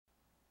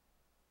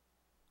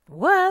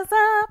What's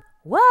up?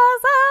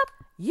 What's up,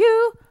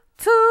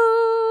 YouTube?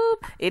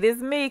 It is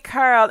me,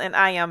 Carl, and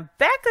I am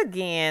back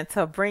again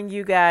to bring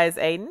you guys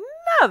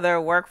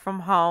another work from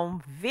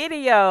home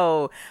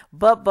video.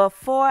 But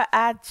before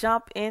I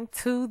jump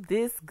into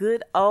this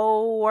good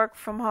old work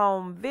from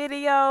home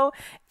video,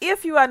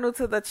 if you are new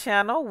to the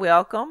channel,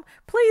 welcome.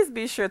 Please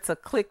be sure to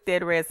click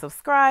that red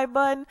subscribe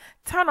button,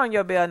 turn on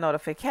your bell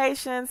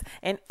notifications,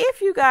 and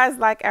if you guys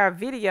like our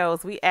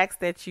videos, we ask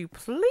that you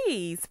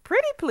please,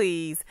 pretty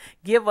please,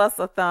 give us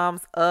a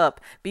thumbs up,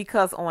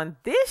 because on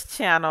this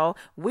channel,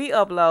 we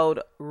upload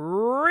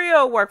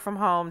real work from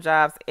home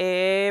jobs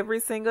every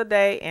single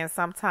day, and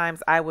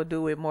sometimes I will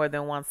do it more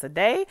than once a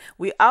day.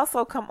 We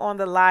also come on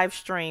the live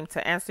stream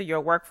to answer your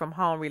work from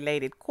home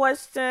related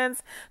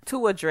questions,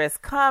 to address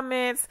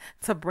comments,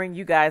 to bring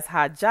you guys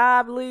hot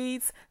job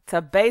leads, to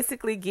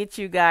basically get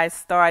you guys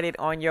started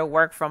on your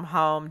work from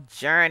home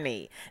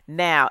journey.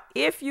 Now,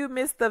 if you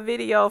missed the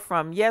video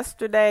from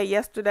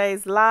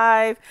yesterday's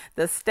live,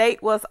 the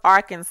state was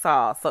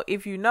Arkansas. So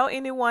if you know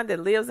anyone that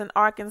lives in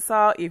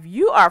Arkansas, if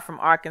you are from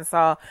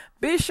Arkansas,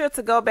 be sure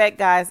to go back,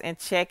 guys, and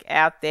check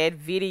out that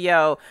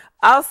video.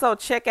 Also,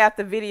 check out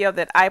the video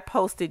that I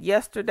posted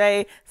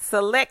yesterday,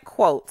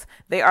 SelectQuote.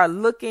 They are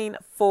looking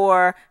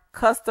for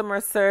customer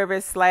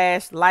service /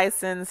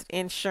 licensed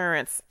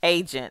insurance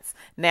agents.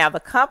 Now, the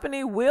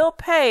company will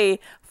pay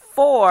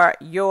for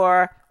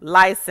your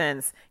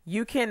license.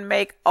 You can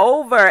make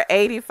over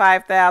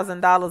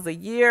 $85,000 a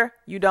year.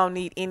 You don't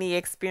need any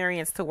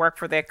experience to work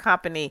for their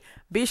company.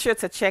 Be sure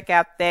to check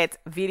out that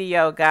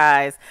video,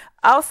 guys.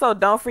 Also,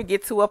 don't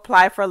forget to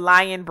apply for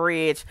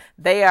LIONBRIDGE.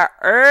 They are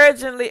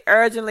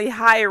urgently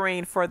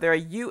hiring for their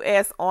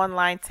U.S.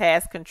 online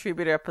task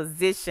contributor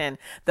position.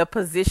 The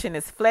position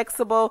is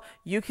flexible.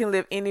 You can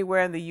live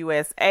anywhere in the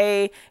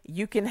USA.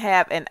 You can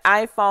have an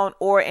iPhone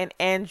or an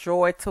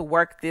Android to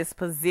work this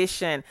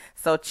position.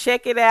 So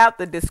check it out.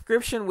 The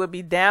description will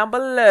be down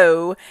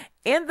below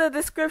in the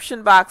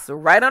description box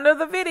right under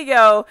the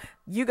video.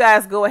 You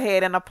guys go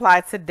ahead and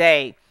apply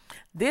today.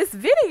 This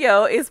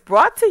video is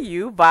brought to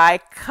you by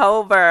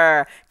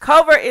Cover.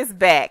 Cover is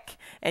back,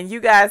 and you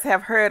guys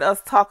have heard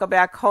us talk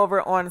about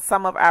Cover on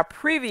some of our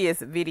previous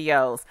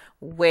videos.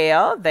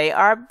 Well, they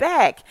are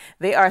back.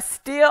 They are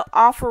still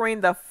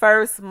offering the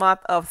first month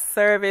of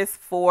service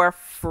for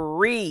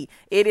free.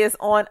 It is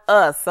on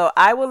us. So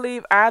I will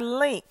leave our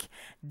link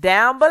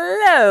down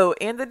below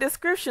in the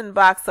description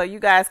box so you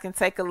guys can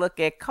take a look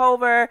at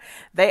Cover.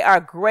 They are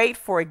great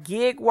for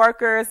gig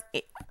workers,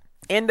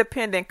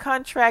 independent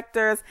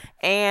contractors,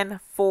 and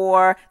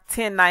for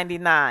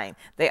 1099.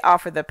 They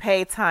offer the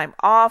paid time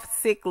off,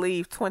 sick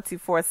leave,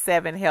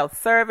 24/7 health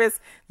service,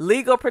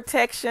 legal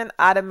protection,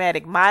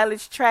 automatic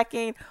mileage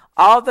tracking,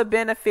 all the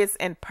benefits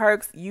and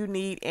perks you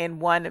need in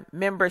one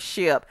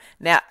membership.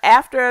 Now,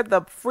 after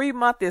the free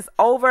month is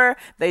over,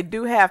 they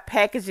do have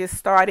packages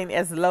starting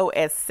as low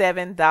as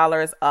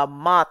 $7 a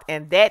month,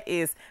 and that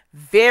is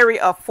very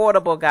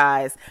affordable,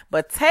 guys.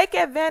 But take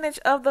advantage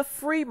of the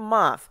free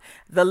month.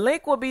 The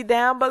link will be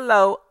down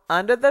below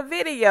under the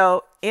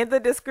video in the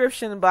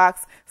description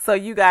box so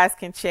you guys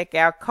can check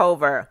out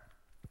Cover.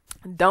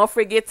 Don't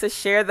forget to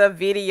share the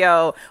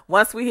video.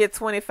 Once we hit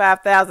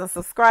 25,000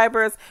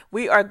 subscribers,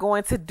 we are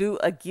going to do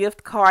a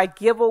gift card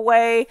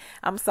giveaway.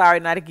 I'm sorry,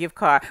 not a gift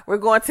card. We're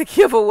going to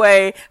give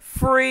away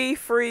free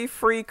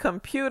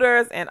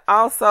computers and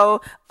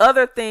also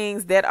other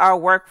things that are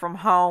work from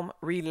home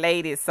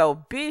related.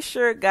 So be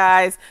sure,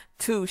 guys,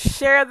 to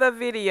share the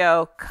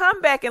video. Come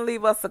back and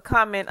leave us a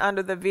comment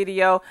under the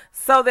video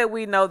so that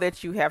we know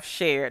that you have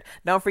shared.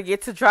 Don't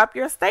forget to drop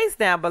your states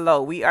down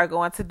below. We are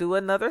going to do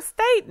another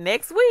state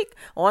next week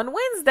on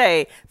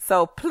Wednesday.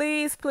 So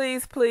please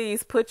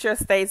put your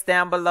states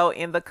down below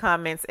in the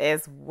comments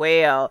as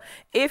well.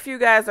 If you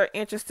guys are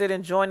interested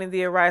in joining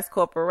the Arise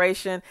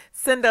Corporation,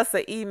 send us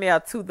an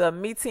email to the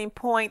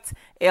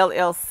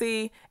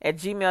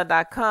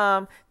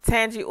meetingpointllc@gmail.com.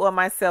 Tangi or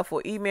myself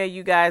will email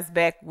you guys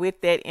back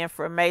with that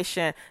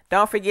information.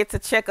 Don't forget to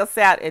check us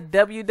out at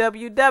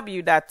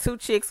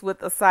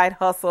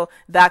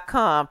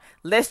www.twochickswithasidehustle.com.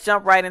 Let's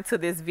jump right into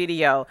this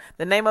video.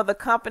 The name of the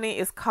company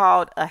is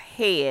called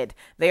Ahead.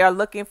 They are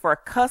looking for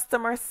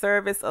customer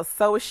service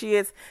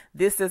associates.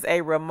 This is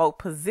a remote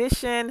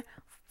position,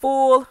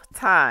 full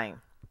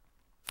time.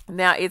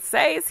 Now, it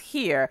says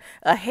here,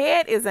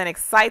 Ahead is an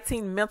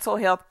exciting mental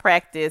health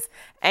practice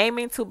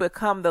aiming to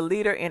become the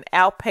leader in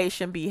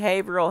outpatient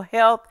behavioral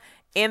health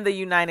in the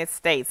United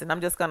States. And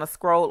I'm just going to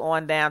scroll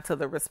on down to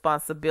the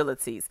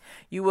responsibilities.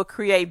 You will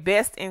create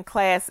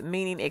best-in-class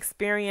meeting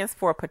experience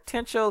for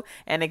potential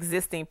and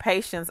existing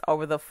patients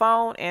over the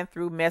phone and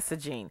through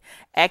messaging.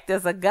 Act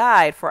as a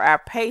guide for our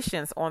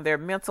patients on their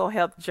mental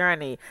health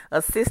journey,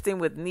 assisting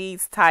with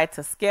needs tied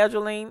to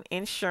scheduling,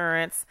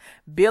 insurance,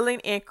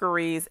 billing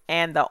inquiries,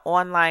 and the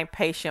online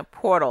patient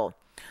portal.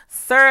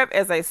 Serve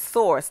as a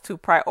source to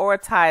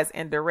prioritize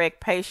and direct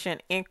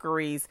patient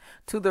inquiries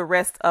to the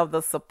rest of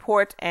the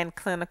support and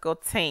clinical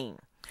team.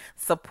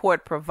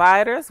 Support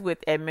providers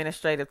with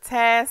administrative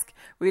tasks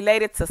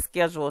related to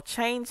schedule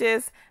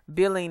changes,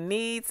 billing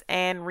needs,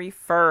 and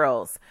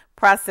referrals.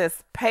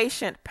 Process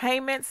patient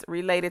payments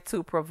related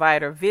to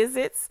provider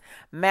visits.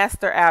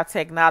 Master our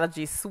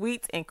technology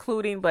suite,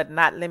 including but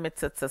not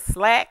limited to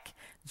Slack,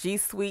 G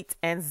Suite,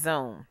 and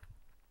Zoom.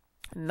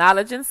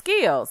 Knowledge and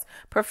skills.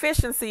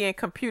 Proficiency in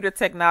computer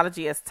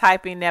technology as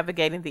typing,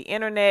 navigating the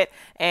internet,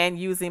 and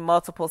using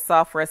multiple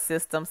software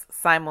systems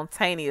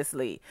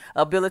simultaneously.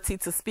 Ability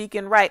to speak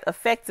and write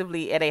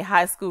effectively at a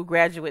high school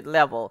graduate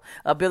level.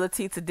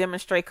 Ability to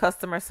demonstrate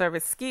customer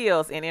service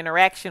skills in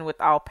interaction with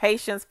all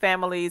patients,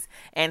 families,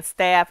 and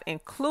staff,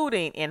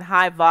 including in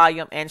high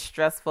volume and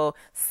stressful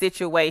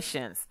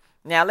situations.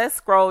 Now let's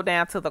scroll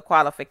down to the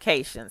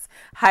qualifications.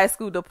 High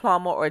school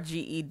diploma or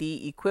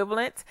GED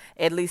equivalent,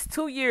 at least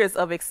 2 years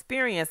of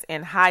experience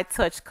in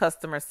high-touch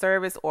customer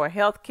service or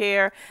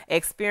healthcare,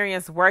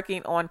 experience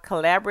working on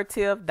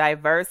collaborative,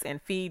 diverse,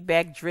 and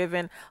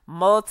feedback-driven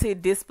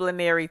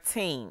multidisciplinary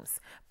teams.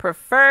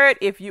 Preferred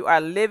if you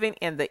are living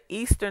in the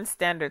Eastern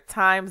Standard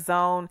Time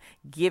Zone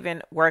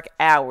given work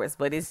hours,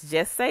 but it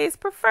just says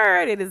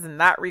preferred. It is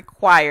not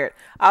required.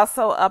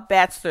 Also, a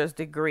bachelor's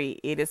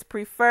degree. It is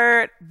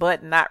preferred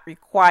but not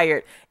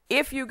required.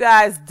 If you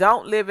guys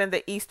don't live in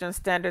the Eastern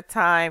Standard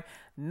Time,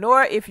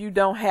 nor if you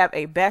don't have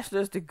a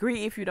bachelor's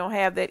degree, if you don't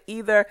have that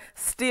either,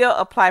 still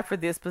apply for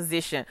this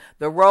position.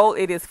 The role,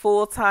 it is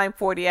full-time,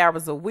 40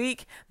 hours a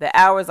week. The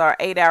hours are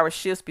 8-hour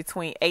shifts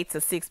between 8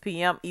 to 6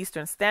 p.m.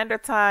 Eastern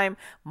Standard Time.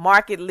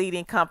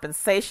 Market-leading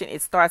compensation,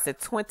 it starts at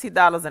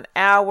 $20 an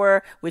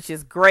hour, which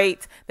is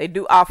great. They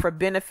do offer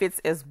benefits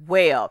as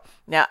well.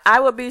 Now, I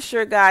will be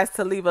sure, guys,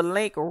 to leave a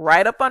link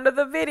right up under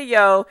the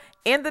video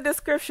in the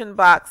description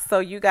box so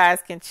you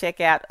guys can check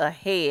out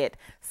ahead.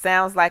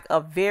 Sounds like a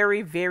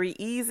very, very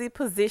easy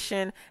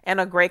position and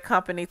a great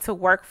company to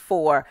work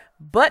for.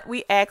 But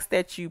we ask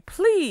that you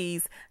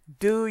please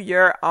do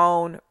your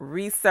own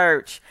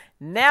research.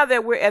 Now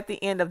that we're at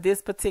the end of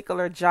this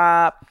particular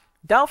job,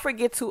 don't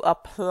forget to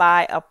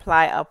apply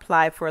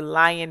for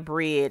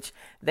LIONBRIDGE.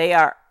 They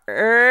are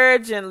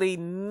urgently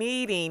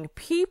needing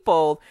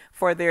people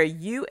for their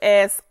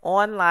U.S.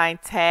 online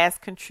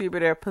task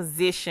contributor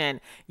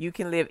position. You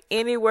can live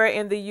anywhere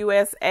in the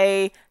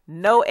USA,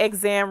 no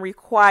exam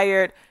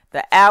required.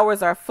 The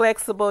hours are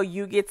flexible.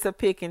 You get to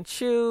pick and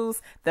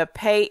choose. The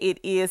pay, it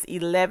is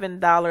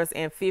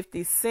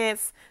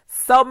 $11.50.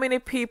 So many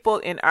people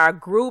in our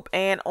group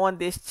and on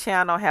this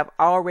channel have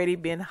already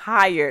been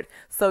hired.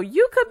 So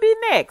you could be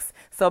next.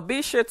 So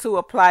be sure to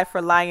apply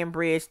for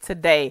LIONBRIDGE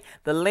today.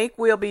 The link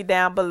will be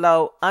down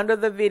below under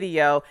the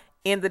video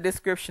in the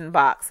description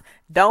box.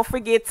 Don't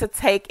forget to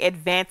take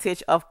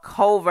advantage of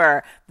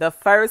Cover. The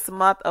first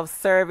month of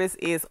service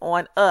is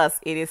on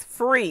us. It is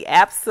free,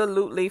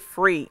 absolutely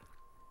free.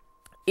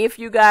 If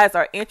you guys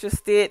are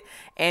interested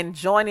in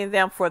joining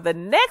them for the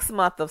next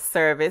month of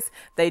service,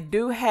 they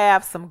do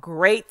have some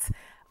great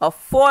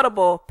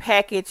affordable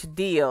package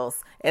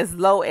deals as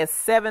low as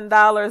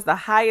 $7. The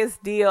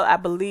highest deal, I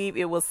believe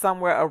it was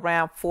somewhere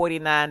around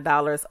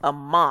 $49 a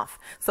month.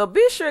 So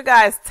be sure,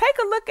 guys, take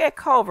a look at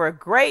Cover.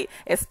 Great,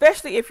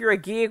 especially if you're a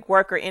gig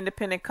worker,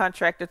 independent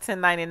contractor,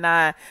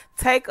 1099.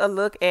 Take a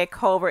look at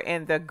Cover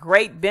and the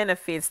great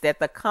benefits that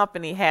the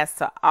company has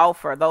to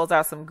offer. Those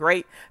are some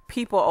great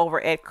people over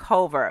at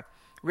Cover.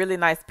 Really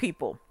nice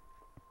people.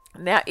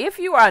 Now, if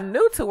you are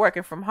new to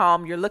working from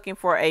home, you're looking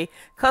for a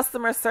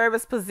customer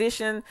service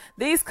position,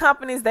 these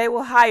companies, they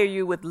will hire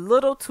you with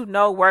little to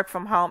no work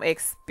from home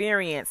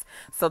experience.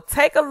 So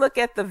take a look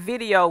at the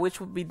video, which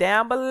will be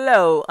down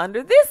below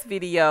under this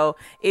video.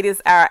 It is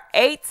our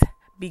 8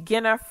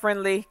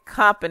 beginner-friendly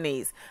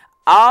companies.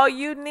 All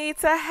you need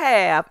to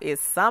have is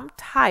some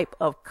type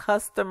of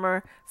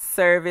customer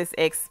service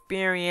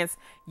experience.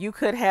 You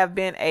could have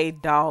been a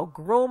dog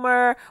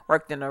groomer,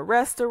 worked in a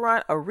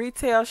restaurant, a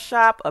retail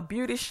shop, a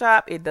beauty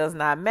shop. It does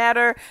not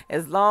matter.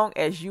 As long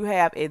as you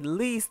have at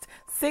least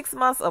 6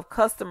 months of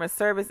customer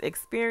service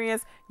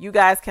experience, you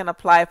guys can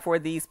apply for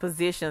these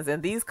positions.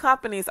 And these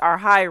companies are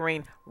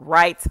hiring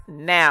right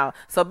now.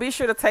 So be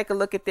sure to take a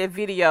look at that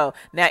video.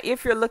 Now,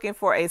 if you're looking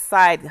for a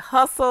side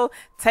hustle,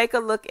 take a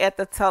look at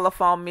the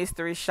telephone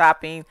mystery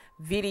shopping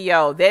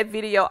video. That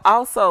video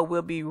also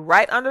will be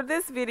right under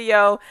this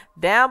video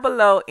down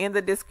below in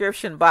the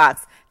description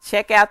box.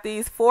 Check out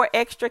these 4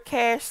 extra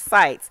cash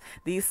sites.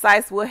 These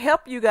sites will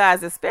help you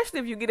guys, especially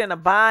if you get in a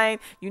bind,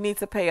 you need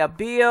to pay a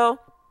bill,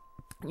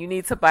 you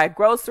need to buy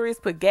groceries,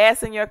 put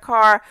gas in your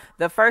car.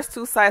 The first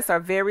 2 sites are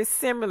very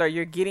similar.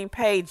 You're getting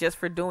paid just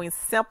for doing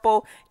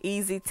simple,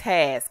 easy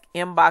tasks.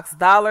 Inbox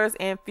Dollars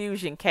and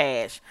Fusion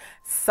Cash.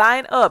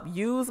 Sign up.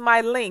 Use my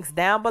links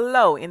down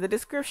below in the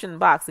description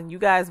box, and you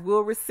guys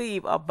will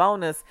receive a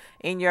bonus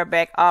in your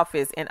back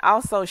office. And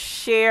also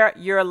share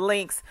your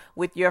links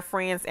with your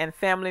friends and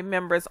family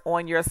members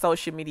on your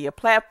social media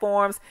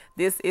platforms.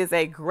 This is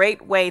a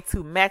great way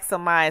to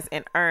maximize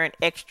and earn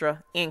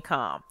extra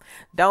income.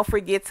 Don't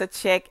forget to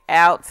check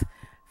out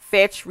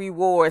Fetch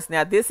Rewards.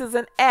 Now, this is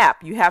an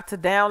app. You have to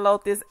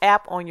download this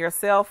app on your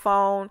cell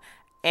phone.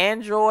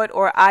 Android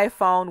or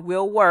iPhone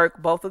will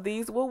work. Both of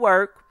these will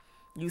work.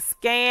 You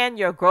scan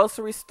your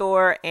grocery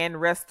store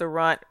and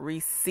restaurant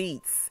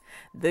receipts.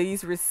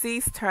 These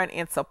receipts turn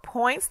into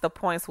points. The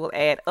points will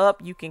add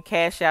up. You can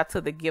cash out to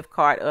the gift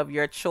card of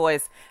your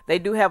choice. They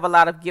do have a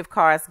lot of gift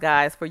cards,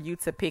 guys, for you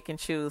to pick and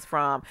choose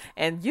from.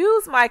 And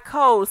use my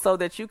code so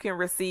that you can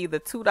receive the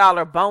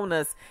 $2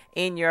 bonus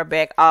in your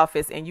back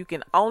office. And you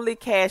can only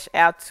cash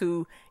out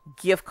to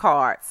gift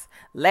cards.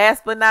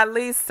 Last but not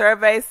least,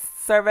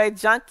 Survey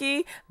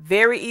Junkie.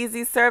 Very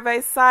easy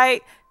survey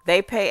site.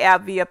 They pay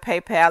out via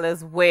PayPal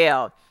as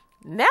well.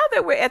 Now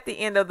that we're at the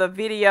end of the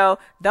video,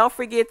 don't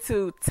forget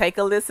to take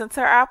a listen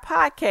to our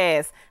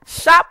podcast.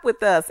 Shop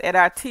with us at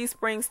our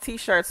Teesprings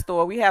t-shirt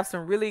store. We have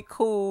some really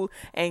cool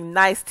and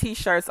nice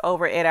t-shirts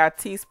over at our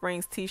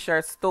Teesprings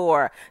t-shirt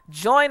store.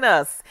 Join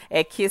us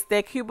at Kiss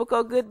That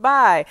Cubicle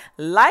Goodbye.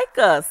 Like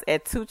us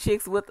at Two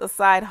Chicks with a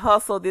Side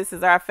Hustle. This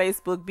is our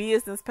Facebook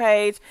business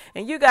page.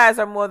 And you guys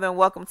are more than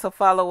welcome to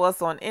follow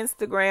us on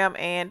Instagram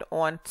and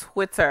on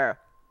Twitter.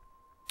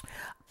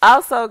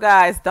 Also,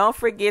 guys, don't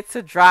forget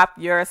to drop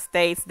your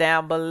states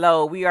down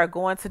below. We are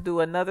going to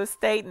do another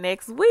state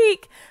next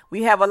week.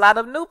 We have a lot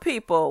of new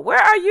people. Where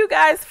are you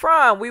guys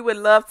from? We would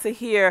love to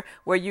hear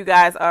where you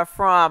guys are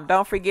from.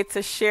 Don't forget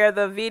to share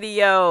the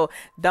video.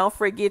 Don't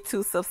forget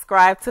to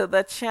subscribe to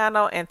the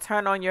channel and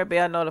turn on your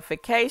bell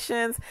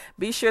notifications.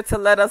 Be sure to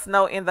let us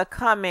know in the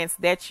comments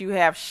that you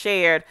have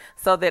shared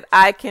so that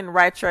I can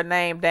write your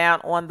name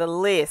down on the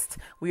list.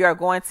 We are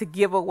going to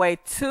give away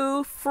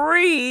 2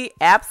 free,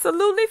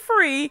 absolutely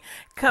free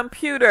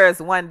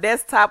computers, 1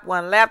 desktop,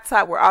 1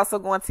 laptop. We're also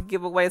going to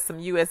give away some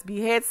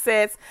USB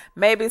headsets,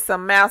 maybe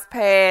some mouse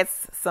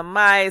pads, some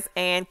mice,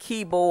 and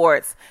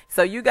keyboards.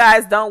 So you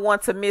guys don't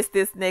want to miss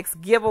this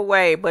next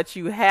giveaway, but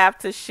you have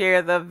to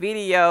share the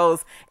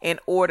videos in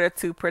order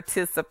to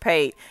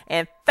participate.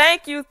 And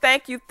thank you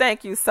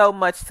so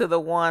much to the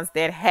ones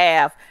that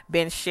have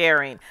been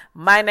sharing.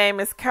 My name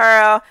is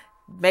Carol.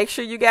 Make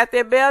sure you got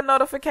that bell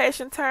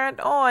notification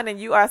turned on and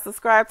you are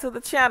subscribed to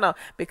the channel,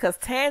 because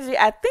Tangi,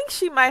 I think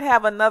she might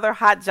have another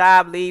hot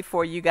job lead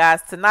for you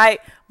guys tonight,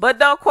 but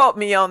don't quote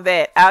me on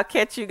that. I'll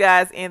catch you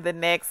guys in the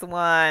next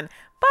one.